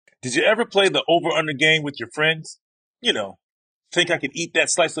Did you ever play the over-under game with your friends? You know, think I could eat that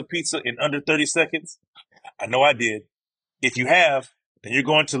slice of pizza in under 30 seconds? I know I did. If you have, then you're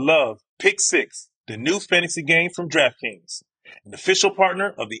going to love Pick Six, the new fantasy game from DraftKings, an official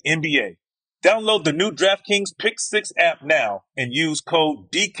partner of the NBA. Download the new DraftKings Pick Six app now and use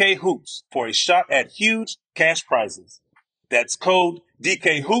code DKHOOPS for a shot at huge cash prizes. That's code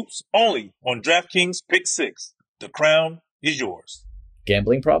DKHOOPS only on DraftKings Pick Six. The crown is yours.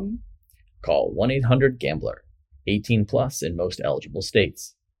 Gambling problem? Call 1-800-GAMBLER. 18 plus in most eligible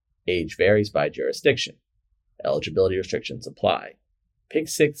states. Age varies by jurisdiction. Eligibility restrictions apply. Pick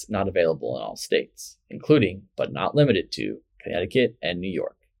Six not available in all states, including, but not limited to, Connecticut and New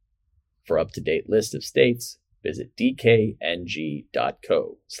York. For up-to-date list of states, visit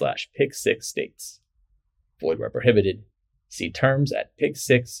dkng.co/pick6states. Void where prohibited. See terms at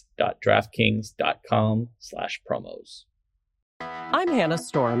pick6.draftkings.com/promos. I'm Hannah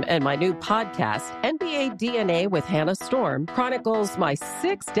Storm, and my new podcast, NBA DNA with Hannah Storm, chronicles my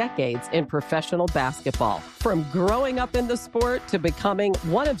 6 decades in professional basketball. From growing up in the sport to becoming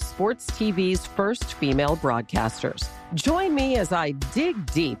one of sports TV's first female broadcasters. Join me as I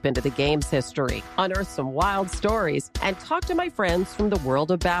dig deep into the game's history, unearth some wild stories, and talk to my friends from the world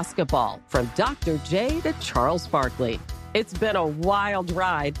of basketball, from Dr. J to Charles Barkley. It's been a wild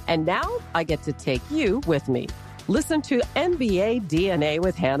ride, and now I get to take you with me. Listen to NBA DNA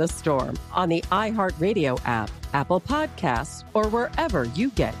with Hannah Storm on the iHeartRadio app, Apple Podcasts, or wherever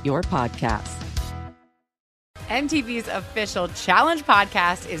you get your podcasts. MTV's official Challenge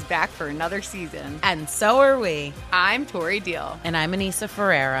podcast is back for another season. And so are we. I'm Tori Deal. And I'm Anissa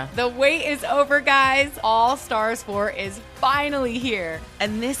Ferreira. The wait is over, guys. All Stars 4 is finally here.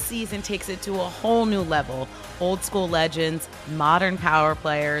 And this season takes it to a whole new level. Old school legends, modern power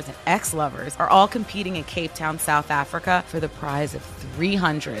players, and ex-lovers are all competing in Cape Town, South Africa for the prize of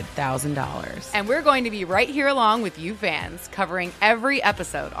 $300,000. And we're going to be right here along with you fans, covering every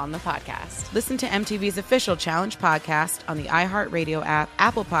episode on the podcast. Listen to MTV's official Challenge podcast on the iHeartRadio app,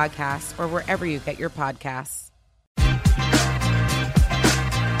 Apple Podcasts, or wherever you get your podcasts.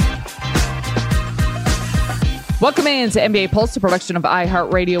 Welcome in to NBA Pulse, a production of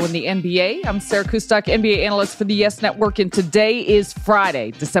iHeartRadio and the NBA. I'm Sarah Kustok, NBA analyst for the Yes Network, and today is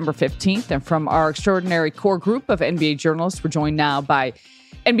Friday, December 15th. And from our extraordinary core group of NBA journalists, we're joined now by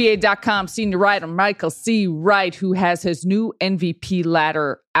NBA.com senior writer Michael C. Wright, who has his new MVP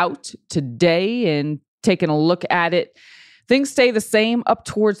ladder out today and taking a look at it. Things stay the same up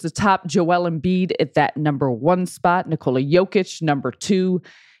towards the top. Joel Embiid at that number 1 spot. Nikola Jokic, number 2.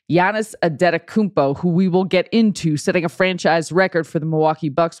 Giannis Antetokounmpo, who we will get into, setting a franchise record for the Milwaukee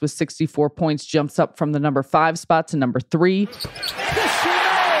Bucks with 64 points, jumps up from the number 5 spot to number 3. History made!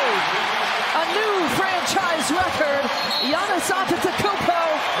 A new franchise record. Giannis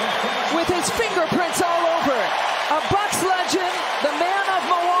Antetokounmpo with his fingerprints all over it. A Bucks legend, the man of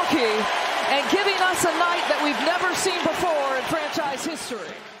Milwaukee, and giving us a night that we've never seen before in franchise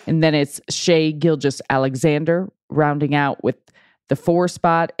history. And then it's Shai Gilgeous-Alexander rounding out with the 4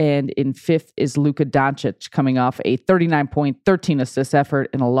 spot, and in 5th is Luka Doncic, coming off a 39-point, 13-assist effort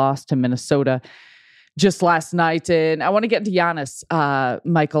in a loss to Minnesota just last night. And I want to get into Giannis,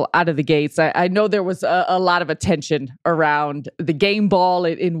 Michael, out of the gates. I know there was a lot of attention around the game ball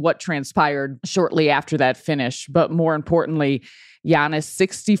in what transpired shortly after that finish, but more importantly, Giannis,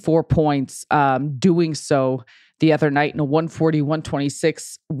 64 points, doing so the other night in a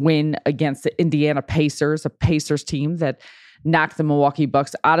 140-126 win against the Indiana Pacers, a Pacers team that knocked the Milwaukee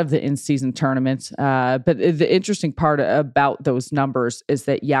Bucks out of the in-season tournament. But the interesting part about those numbers is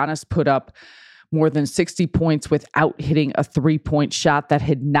that Giannis put up more than 60 points without hitting a 3-point shot. That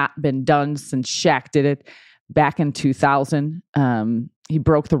had not been done since Shaq did it back in 2000. He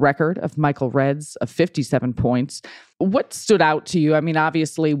broke the record of Michael Redd's of 57 points. What stood out to you? I mean,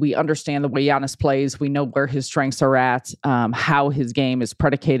 obviously, we understand the way Giannis plays. We know where his strengths are at, how his game is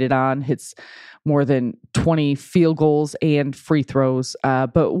predicated on. Hits more than 20 field goals and free throws.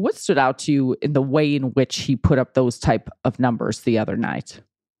 But what stood out to you in the way in which he put up those type of numbers the other night?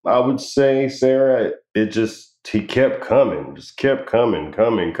 I would say, Sarah, he kept coming, just kept coming.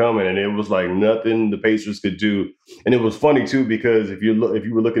 And it was like nothing the Pacers could do. And it was funny, too, because if you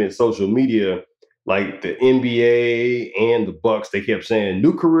were looking at social media, like the NBA and the Bucks, they kept saying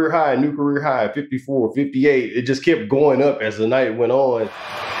new career high, 54, 58. It just kept going up as the night went on.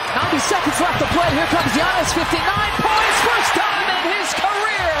 90 seconds left to play. Here comes Giannis, 59 points. First time in his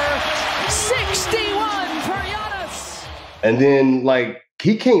career. 61 for Giannis. And then,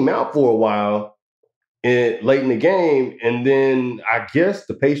 he came out for a while late in the game, and then I guess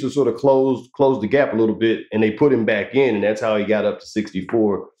the Pacers sort of closed the gap a little bit, and they put him back in, and that's how he got up to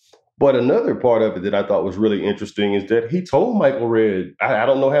 64. But another part of it that I thought was really interesting is that he told Michael Redd, I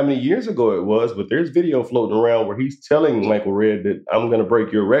don't know how many years ago it was, but there's video floating around where he's telling Michael Redd that I'm going to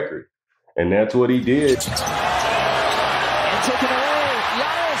break your record. And that's what he did. And taken away.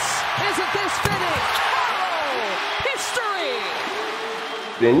 Giannis, isn't this fitting? Oh,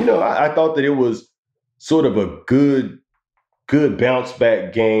 history! And, I thought that it was sort of a good bounce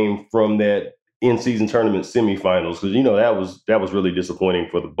back game from that in-season tournament semifinals, because that was really disappointing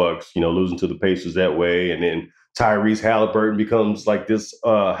for the Bucks, losing to the Pacers that way, and then Tyrese Halliburton becomes like this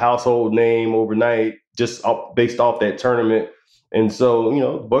household name overnight, just based off that tournament. And so,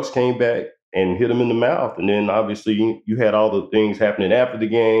 the Bucks came back and hit him in the mouth, and then obviously you had all the things happening after the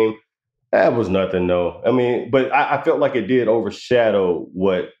game. That was nothing, though. I mean, but I felt like it did overshadow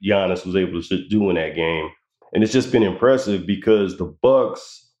what Giannis was able to do in that game, and it's just been impressive because the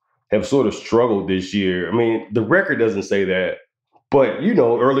Bucks have sort of struggled this year. I mean, the record doesn't say that, but,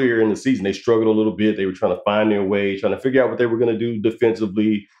 earlier in the season, they struggled a little bit. They were trying to find their way, trying to figure out what they were going to do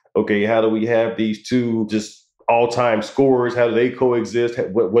defensively. Okay, how do we have these two just all-time scorers? How do they coexist?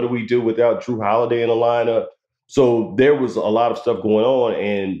 What do we do without Drew Holiday in the lineup? So there was a lot of stuff going on,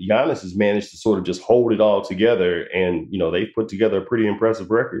 and Giannis has managed to sort of just hold it all together. And, they put together a pretty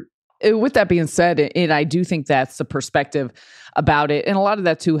impressive record. With that being said, and I do think that's the perspective about it. And a lot of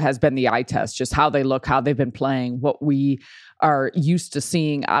that, too, has been the eye test, just how they look, how they've been playing, what we are used to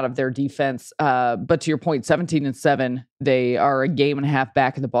seeing out of their defense. But to your point, 17-7, they are a game and a half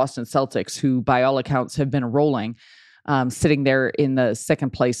back in the Boston Celtics, who by all accounts have been rolling, sitting there in the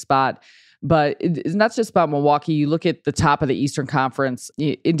second place spot. But it's not just about Milwaukee. You look at the top of the Eastern Conference,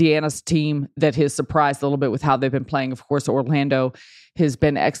 Indiana's team that has surprised a little bit with how they've been playing. Of course, Orlando has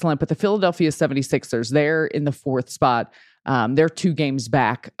been excellent, but the Philadelphia 76ers, they're in the fourth spot. They're 2 games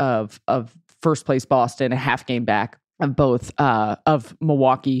back of first place Boston, a half game back of both of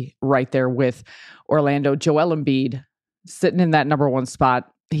Milwaukee, right there with Orlando. Joel Embiid sitting in that number 1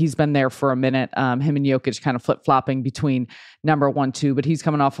 spot. He's been there for a minute. Him and Jokic kind of flip-flopping between number 1, 2, but he's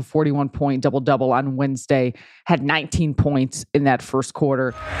coming off a 41-point double-double on Wednesday, had 19 points in that first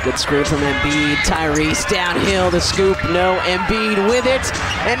quarter. Good screen from Embiid. Tyrese downhill to scoop. No, Embiid with it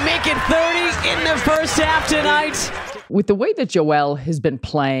and make it 30 in the first half tonight. With the way that Joel has been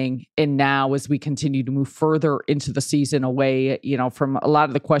playing, and now as we continue to move further into the season away, from a lot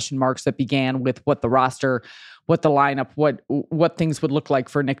of the question marks that began with what the roster, what the lineup, what things would look like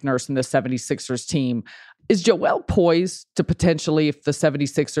for Nick Nurse and the 76ers team. Is Joel poised to potentially, if the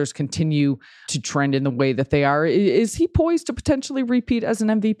 76ers continue to trend in the way that they are, is he poised to potentially repeat as an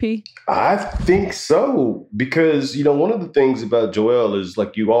MVP? I think so, because, one of the things about Joel is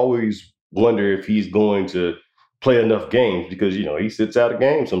like you always wonder if he's going to play enough games because, he sits out a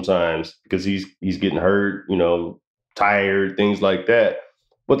game sometimes because he's getting hurt, tired, things like that.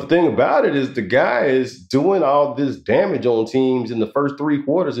 But the thing about it is the guy is doing all this damage on teams in the first 3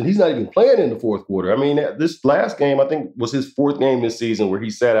 quarters, and he's not even playing in the fourth quarter. I mean, this last game, I think, was his 4th game this season where he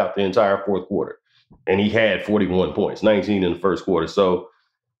sat out the entire fourth quarter, and he had 41 points, 19 in the first quarter. So,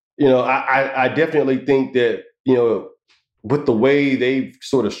 I definitely think that, with the way they've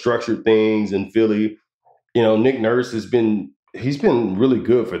sort of structured things in Philly, Nick Nurse he's been really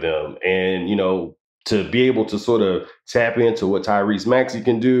good for them. And, to be able to sort of tap into what Tyrese Maxey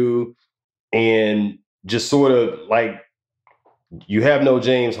can do and just sort of like, you have no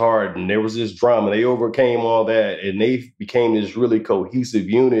James Harden. There was this drama. They overcame all that and they became this really cohesive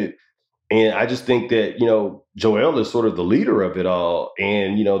unit. And I just think that, Joel is sort of the leader of it all.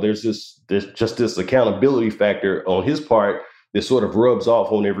 And, there's just this accountability factor on his part that sort of rubs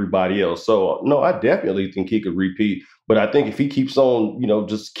off on everybody else. So, no, I definitely think he could repeat. But I think if he keeps on,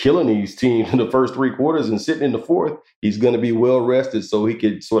 just killing these teams in the first 3 quarters and sitting in the fourth, he's going to be well rested so he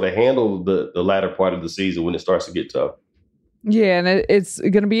could sort of handle the latter part of the season when it starts to get tough. Yeah, and it's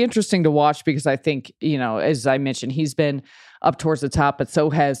going to be interesting to watch because I think, as I mentioned, he's been up towards the top, but so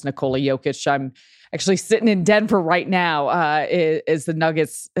has Nikola Jokic. I'm actually sitting in Denver right now as the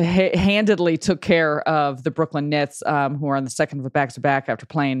Nuggets handedly took care of the Brooklyn Nets, who are on the second of a back-to-back after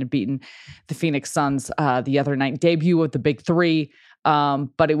playing and beating the Phoenix Suns the other night. Debut of the Big Three,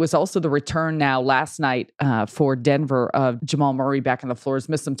 but it was also the return now last night for Denver of Jamal Murray back on the floor. He's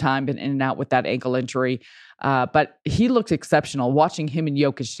missed some time, been in and out with that ankle injury. But he looked exceptional watching him and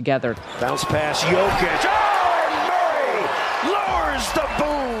Jokic together. Bounce pass, Jokic. Oh, Murray lowers the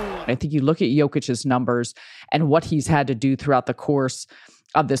boom. I think you look at Jokic's numbers and what he's had to do throughout the course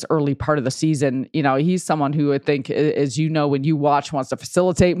of this early part of the season. He's someone who I think, as when you watch, wants to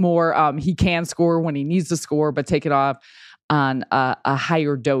facilitate more. He can score when he needs to score, but take it off on a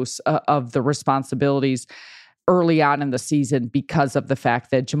higher dose of the responsibilities. early on in the season because of the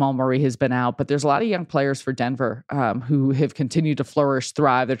fact that Jamal Murray has been out. But there's a lot of young players for Denver who have continued to flourish,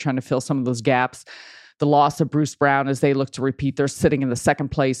 thrive. They're trying to fill some of those gaps. The loss of Bruce Brown as they look to repeat. They're sitting in the second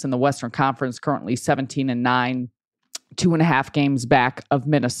place in the Western Conference, currently 17-9, 2.5 games back of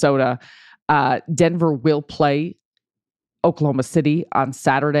Minnesota. Denver will play Oklahoma City on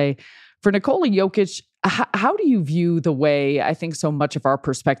Saturday. For Nikola Jokic, how do you view the way I think so much of our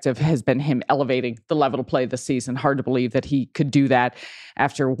perspective has been him elevating the level of play this season? Hard to believe that he could do that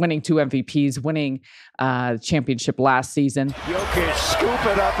after winning 2 MVPs, winning the championship last season. Jokic scoop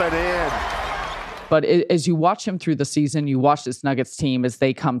it up and in. But as you watch him through the season, you watch this Nuggets team as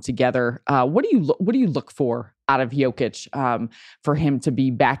they come together. What do you look for out of Jokic for him to be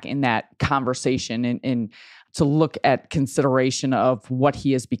back in that conversation and to look at consideration of what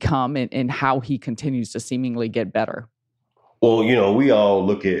he has become and how he continues to seemingly get better? Well, we all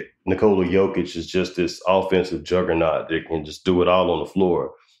look at Nikola Jokic as just this offensive juggernaut that can just do it all on the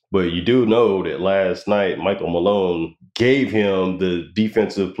floor. But you do know that last night, Michael Malone gave him the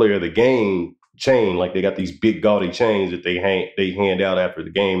defensive player of the game chain. Like, they got these big gaudy chains that they hand out after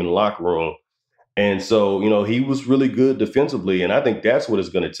the game in the locker room. And so, he was really good defensively. And I think that's what it's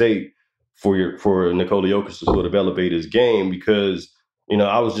going to take for Nikola Jokic to sort of elevate his game, because,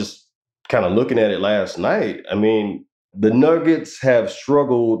 I was just kind of looking at it last night. I mean, the Nuggets have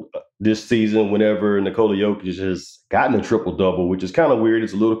struggled this season whenever Nikola Jokic has gotten a triple-double, which is kind of weird.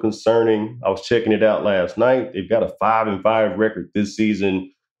 It's a little concerning. I was checking it out last night. They've got a 5-5 record this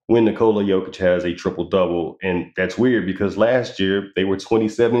season when Nikola Jokic has a triple-double. And that's weird because last year they were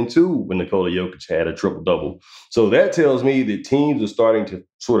 27-2 when Nikola Jokic had a triple-double. So that tells me that teams are starting to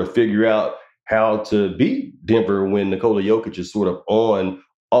sort of figure out how to beat Denver when Nikola Jokic is sort of on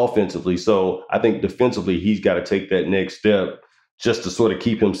offensively. So I think defensively, he's got to take that next step just to sort of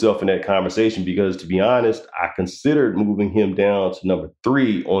keep himself in that conversation, because to be honest, I considered moving him down to number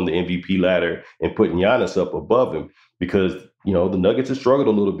 3 on the MVP ladder and putting Giannis up above him, because, the Nuggets have struggled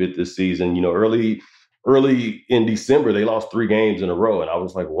a little bit this season. Early in December, they lost 3 games in a row. And I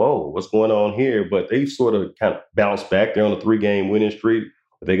was like, whoa, what's going on here? But they've sort of kind of bounced back. They're on a 3-game winning streak.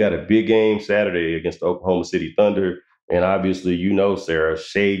 They got a big game Saturday against the Oklahoma City Thunder. And obviously, Sarah,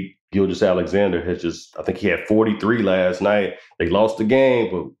 Shai Gilgeous-Alexander I think he had 43 last night. They lost the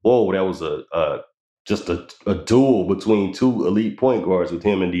game, but whoa, that was just a duel between 2 elite point guards with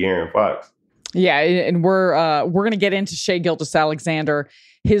him and De'Aaron Fox. Yeah, and we're going to get into Shai Gilgeous-Alexander,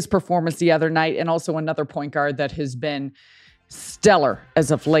 his performance the other night, and also another point guard that has been stellar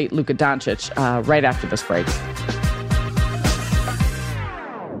as of late, Luka Doncic, right after this break.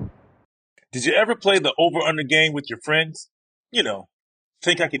 Did you ever play the over-under game with your friends?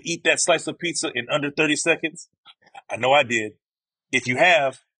 Think I could eat that slice of pizza in under 30 seconds? I know I did. If you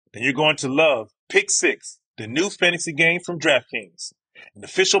have, then you're going to love Pick 6, the new fantasy game from DraftKings, an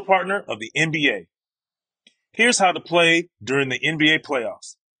official partner of the NBA. Here's how to play during the NBA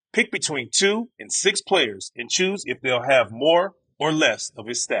playoffs. Pick between 2 and 6 players and choose if they'll have more or less of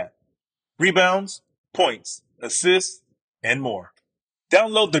his stat. Rebounds, points, assists, and more.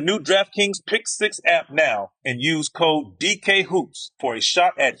 Download the new DraftKings Pick 6 app now and use code DKHOOPS for a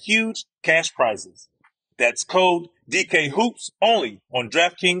shot at huge cash prizes. That's code DKHOOPS only on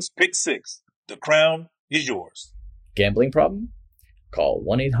DraftKings Pick 6. The crown is yours. Gambling problem? Call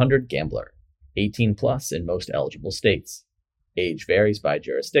 1-800-GAMBLER. 18 plus in most eligible states. Age varies by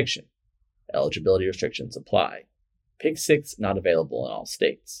jurisdiction. Eligibility restrictions apply. Pick 6 not available in all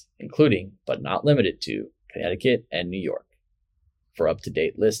states, including, but not limited to, Connecticut and New York. For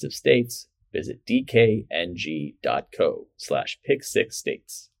up-to-date list of states, visit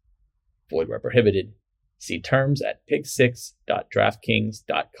dkng.co/pick6states. Void where prohibited. See terms at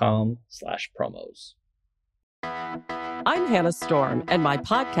pick6.draftkings.com/promos. I'm Hannah Storm, and my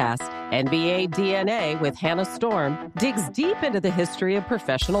podcast, NBA DNA with Hannah Storm, digs deep into the history of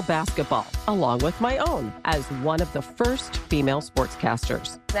professional basketball, along with my own, as one of the first female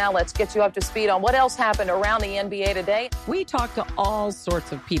sportscasters. Now let's get you up to speed on what else happened around the NBA today. We talk to all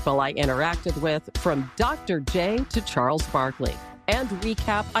sorts of people I interacted with, from Dr. J to Charles Barkley, and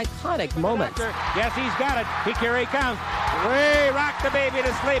recap iconic moments. Yes, he's got it. Here he comes. Way rock the baby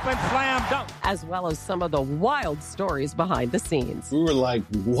to sleep and slam dunk. As well as some of the wild stories behind the scenes. We were like,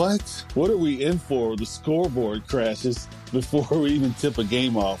 what? What are we in for? The scoreboard crashes before we even tip a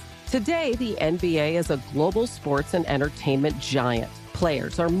game off. Today, the NBA is a global sports and entertainment giant.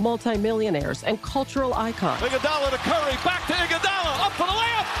 Players are multimillionaires and cultural icons. Iguodala to Curry, back to Iguodala, up for the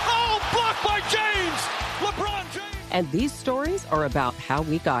layup. Oh, blocked by James. LeBron James. And these stories are about how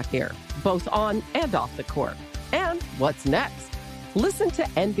we got here, both on and off the court. And what's next? Listen to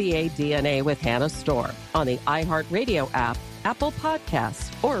NBA DNA with Hannah Storm on the iHeartRadio app, Apple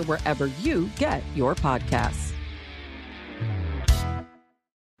Podcasts, or wherever you get your podcasts.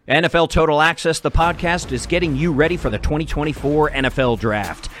 NFL Total Access, the podcast, is getting you ready for the 2024 NFL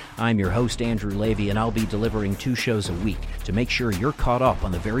Draft. I'm your host, Andrew Levy, and I'll be delivering 2 shows a week to make sure you're caught up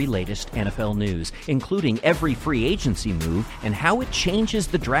on the very latest NFL news, including every free agency move and how it changes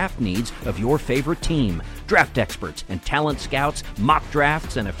the draft needs of your favorite team. Draft experts and talent scouts, mock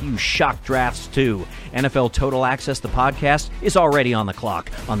drafts, and a few shock drafts, too. NFL Total Access, the podcast, is already on the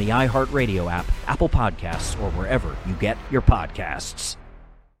clock on the iHeartRadio app, Apple Podcasts, or wherever you get your podcasts.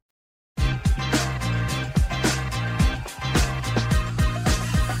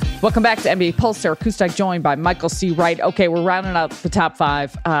 Welcome back to NBA Pulse. Sarah Kustak joined by Michael C. Wright. Okay, we're rounding out the top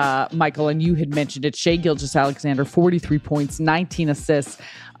 5, Michael, and you had mentioned it. Shai Gilgeous-Alexander, 43 points, 19 assists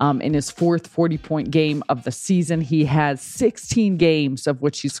in his 4th 40-point game of the season. He has 16 games of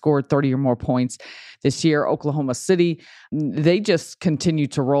which he scored 30 or more points this year. Oklahoma City, they just continue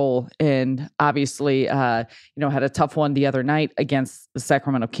to roll, and obviously, had a tough one the other night against the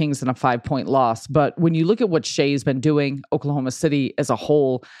Sacramento Kings in a 5-point loss. But when you look at what Shai's been doing, Oklahoma City as a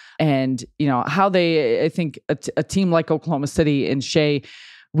whole, and how they, I think a team like Oklahoma City and Shai,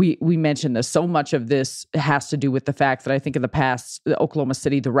 we mentioned this. So much of this has to do with the fact that I think in the past, Oklahoma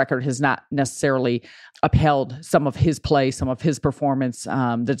City, the record has not necessarily upheld some of his play, some of his performance,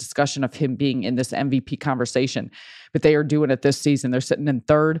 the discussion of him being in this MVP conversation. But they are doing it this season. They're sitting in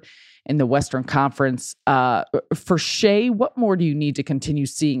 3rd in the Western Conference. For Shai, what more do you need to continue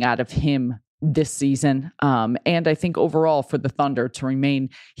seeing out of him this season? And I think overall for the Thunder to remain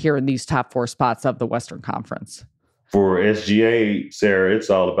here in these top 4 spots of the Western Conference? For SGA, Sarah, it's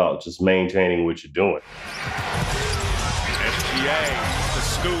all about just maintaining what you're doing. SGA, the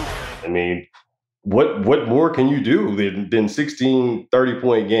scoop. I mean, what more can you do than 16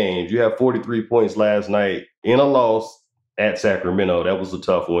 30-point games? You have 43 points last night in a loss at Sacramento. That was a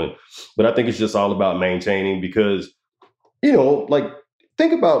tough one. But I think it's just all about maintaining because,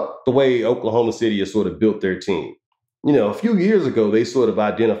 think about the way Oklahoma City has sort of built their team. A few years ago, they sort of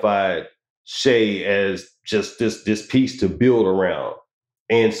identified Shai as just this piece to build around.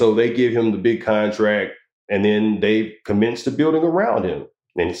 And so they give him the big contract, and then they commence to building around him.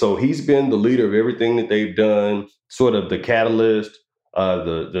 And so he's been the leader of everything that they've done, sort of the catalyst,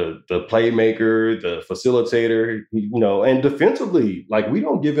 the playmaker, the facilitator, and defensively, we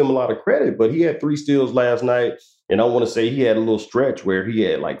don't give him a lot of credit, but he had 3 steals last night. And I want to say he had a little stretch where he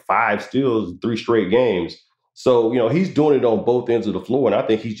had 5 steals in 3 straight games. So, he's doing it on both ends of the floor. And I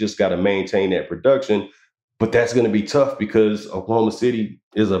think he's just got to maintain that production. But that's going to be tough because Oklahoma City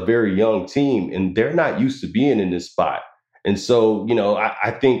is a very young team and they're not used to being in this spot. And so,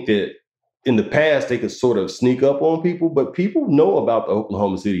 I think that in the past, they could sort of sneak up on people, but people know about the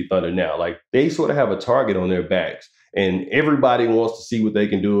Oklahoma City Thunder now. They sort of have a target on their backs. And everybody wants to see what they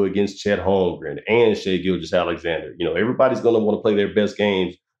can do against Chet Holmgren and Shai Gilgeous-Alexander. Everybody's going to want to play their best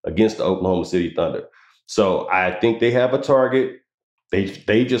games against the Oklahoma City Thunder. So I think they have a target.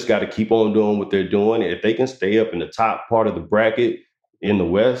 They just got to keep on doing what they're doing. If they can stay up in the top part of the bracket in the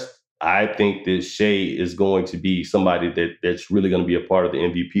West, I think that Shai is going to be somebody that's really going to be a part of the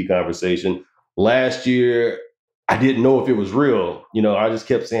MVP conversation. Last year, I didn't know if it was real. I just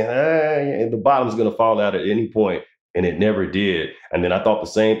kept saying, the bottom's going to fall out at any point, and it never did. And then I thought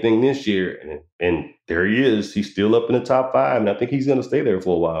the same thing this year, and there he is. He's still up in the top 5, and I think he's going to stay there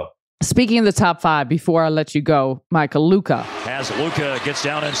for a while. Speaking of the top 5, before I let you go, Michael, Luka. As Luka gets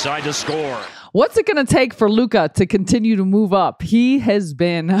down inside to score. What's it going to take for Luka to continue to move up? He has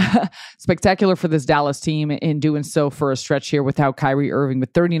been spectacular for this Dallas team in doing so for a stretch here without Kyrie Irving,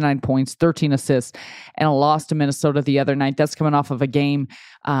 with 39 points, 13 assists, and a loss to Minnesota the other night. That's coming off of a game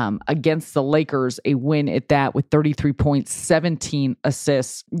against the Lakers, a win at that with 33 points, 17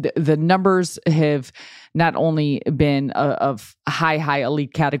 assists. The numbers have not only been of high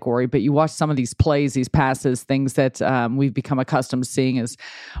elite category, but you watch some of these plays, these passes, things that we've become accustomed to seeing is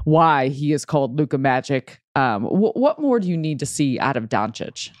why he is called Luka Magic. What more do you need to see out of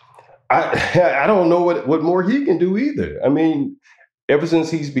Doncic? I don't know what more he can do either. I mean, ever since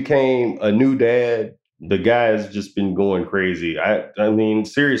he's became a new dad, the guy has just been going crazy. I mean,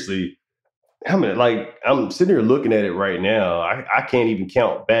 seriously, I'm sitting here looking at it right now. I can't even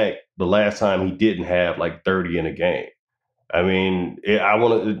count back the last time he didn't have 30 in a game. I mean,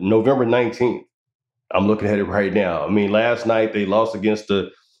 November 19th. I'm looking at it right now. I mean, last night they lost against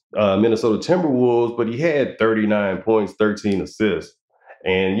the Minnesota Timberwolves, but he had 39 points, 13 assists.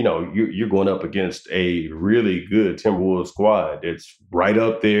 And, you're going up against a really good Timberwolves squad. It's right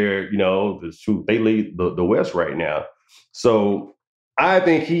up there, they lead the West right now. So I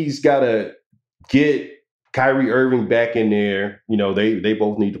think he's got to get Kyrie Irving back in there. You know, they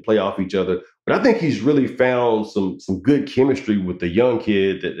both need to play off each other. But I think he's really found some good chemistry with the young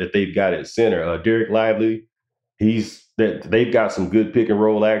kid that they've got at center. Derek Lively, they've got some good pick and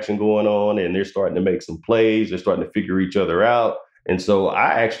roll action going on, and they're starting to make some plays. They're starting to figure each other out. And so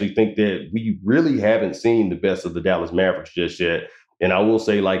I actually think that we really haven't seen the best of the Dallas Mavericks just yet. And I will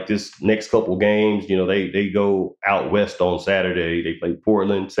say, like, this next couple games, you know, they go out west on Saturday. They play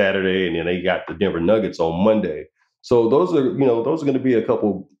Portland Saturday, and then they got the Denver Nuggets on Monday. So those are going to be a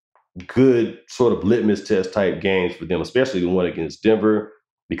couple good sort of litmus test type games for them, especially the one against Denver,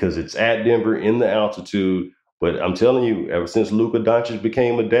 because it's at Denver in the altitude. But I'm telling you, ever since Luka Doncic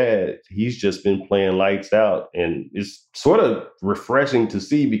became a dad, he's just been playing lights out. And it's sort of refreshing to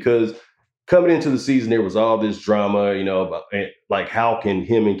see, because coming into the season, there was all this drama, you know, about like, how can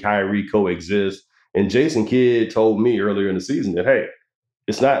him and Kyrie coexist? And Jason Kidd told me earlier in the season that, hey,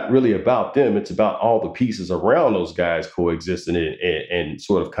 it's not really about them. It's about all the pieces around those guys coexisting and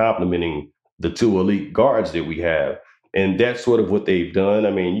sort of complementing the two elite guards that we have. And that's sort of what they've done.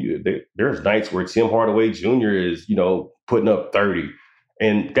 I mean, there's nights where Tim Hardaway Jr. is, you know, putting up 30.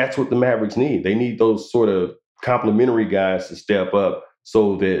 And that's what the Mavericks need. They need those sort of complementary guys to step up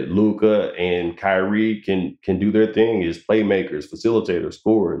so that Luka and Kyrie can do their thing as playmakers, facilitators,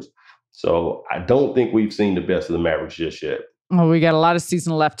 scorers. So I don't think we've seen the best of the Mavericks just yet. Well, we got a lot of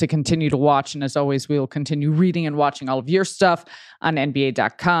season left to continue to watch. And as always, we will continue reading and watching all of your stuff on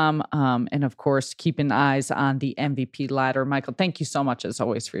NBA.com. And of course, keeping eyes on the MVP ladder. Michael, thank you so much, as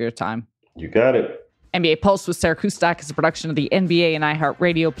always, for your time. You got it. NBA Pulse with Sarah Kustak is a production of the NBA and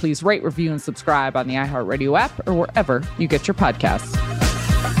iHeartRadio. Please rate, review, and subscribe on the iHeartRadio app or wherever you get your podcasts.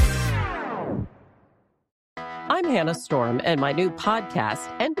 I'm Hannah Storm, and my new podcast,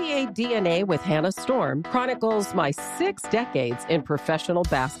 NBA DNA with Hannah Storm, chronicles my 6 decades in professional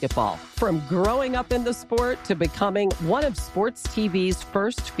basketball. From growing up in the sport to becoming one of sports TV's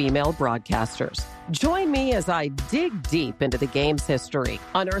first female broadcasters. Join me as I dig deep into the game's history,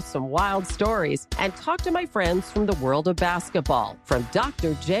 unearth some wild stories, and talk to my friends from the world of basketball, from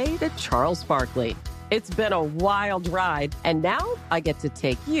Dr. J to Charles Barkley. It's been a wild ride, and now I get to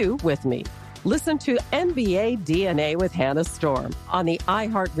take you with me. Listen to NBA DNA with Hannah Storm on the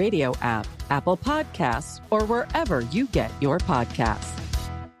iHeartRadio app, Apple Podcasts, or wherever you get your podcasts.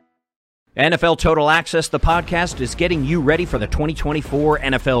 NFL Total Access, the podcast, is getting you ready for the 2024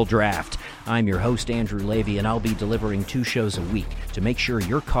 NFL Draft. I'm your host, Andrew Levy, and I'll be delivering 2 shows a week to make sure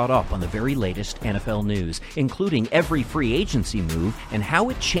you're caught up on the very latest NFL news, including every free agency move and how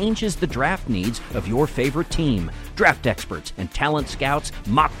it changes the draft needs of your favorite team. Draft experts and talent scouts,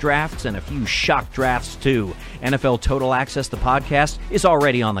 mock drafts, and a few shock drafts, too. NFL Total Access, the podcast, is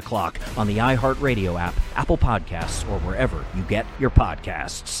already on the clock on the iHeartRadio app, Apple Podcasts, or wherever you get your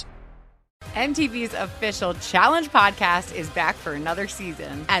podcasts. MTV's official Challenge podcast is back for another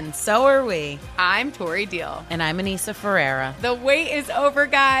season. And so are we. I'm Tori Deal. And I'm Anissa Ferreira. The wait is over,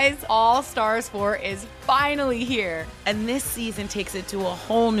 guys. All Stars 4 is finally here. And this season takes it to a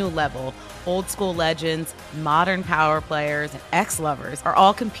whole new level. Old school legends, modern power players, and ex-lovers are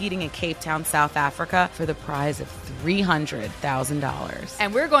all competing in Cape Town, South Africa for the prize of $300,000.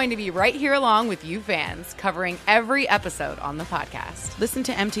 And we're going to be right here along with you fans, covering every episode on the podcast. Listen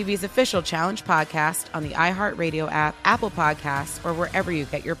to MTV's official Challenge podcast on the iHeartRadio app, Apple Podcasts, or wherever you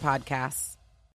get your podcasts.